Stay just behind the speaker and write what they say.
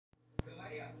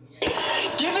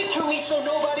to me so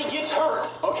nobody gets hurt,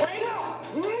 okay?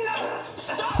 No!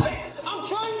 Stop it! I'm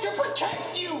trying to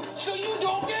protect you so you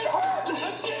don't get hurt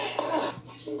again!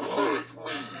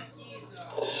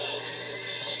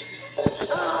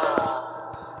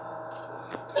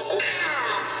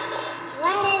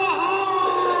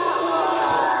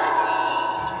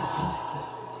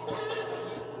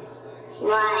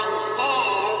 My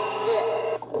head.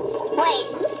 Wait,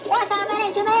 what's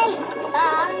happening to me?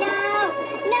 Oh no!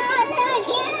 Not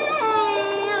again!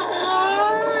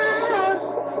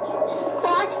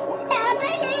 What's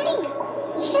happening?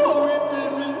 Sorry,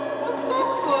 baby. It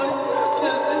looks like you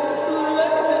just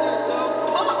inflated yourself.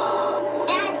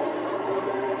 That's...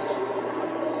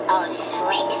 Oh,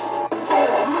 Shreks.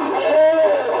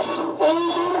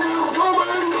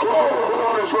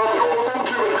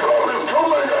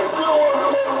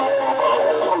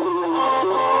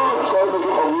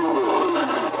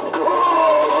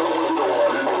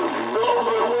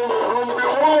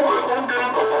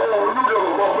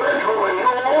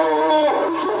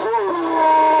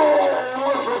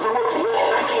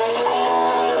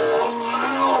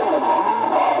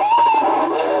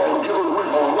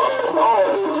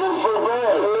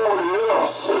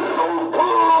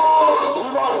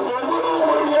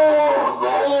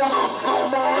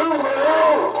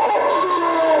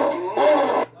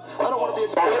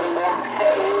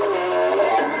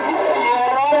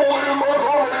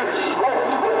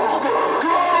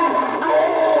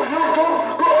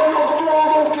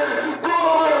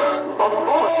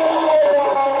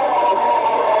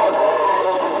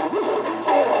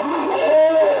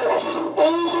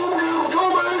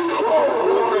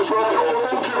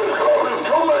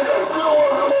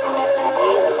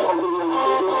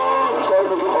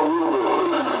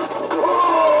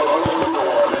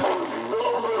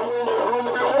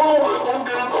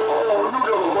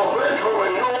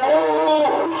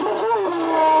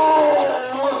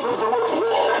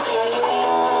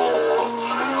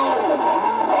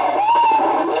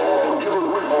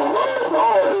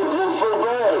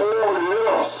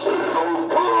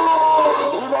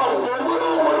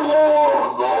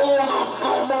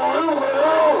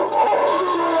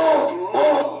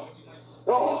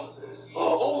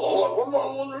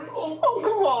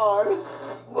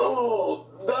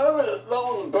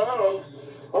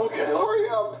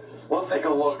 Let's take a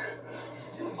look.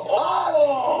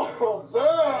 Oh,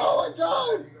 damn. Oh, my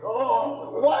God.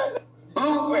 Oh, what?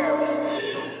 Blueberry.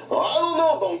 Well, I don't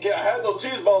know, Donkey. I had those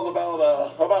cheese balls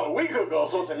about a week ago,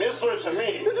 so it's a mystery to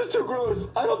me. This is too gross.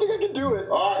 I don't think I can do it.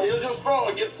 Here's your straw.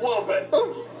 It gets a little bit. I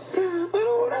don't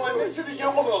want to do it. Make sure to get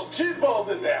one of those cheese balls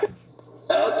in there.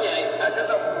 Okay, I got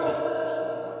the rule.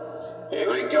 Here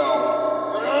we go.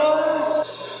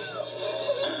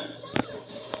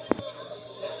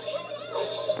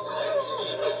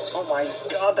 Oh my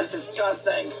God, that's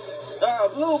disgusting.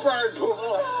 Bluebird poop.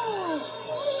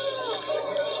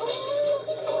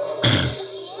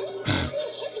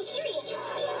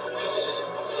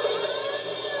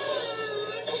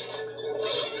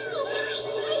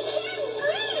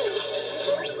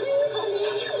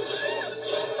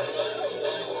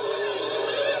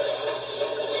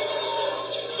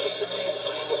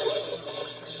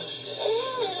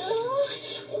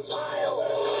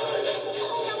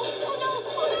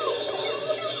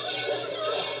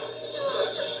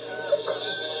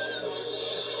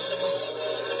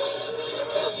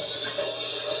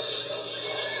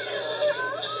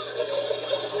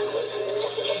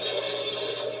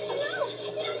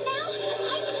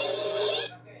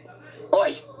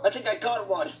 I think I got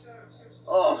one.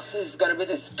 Oh, this is gonna be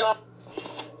disgusting.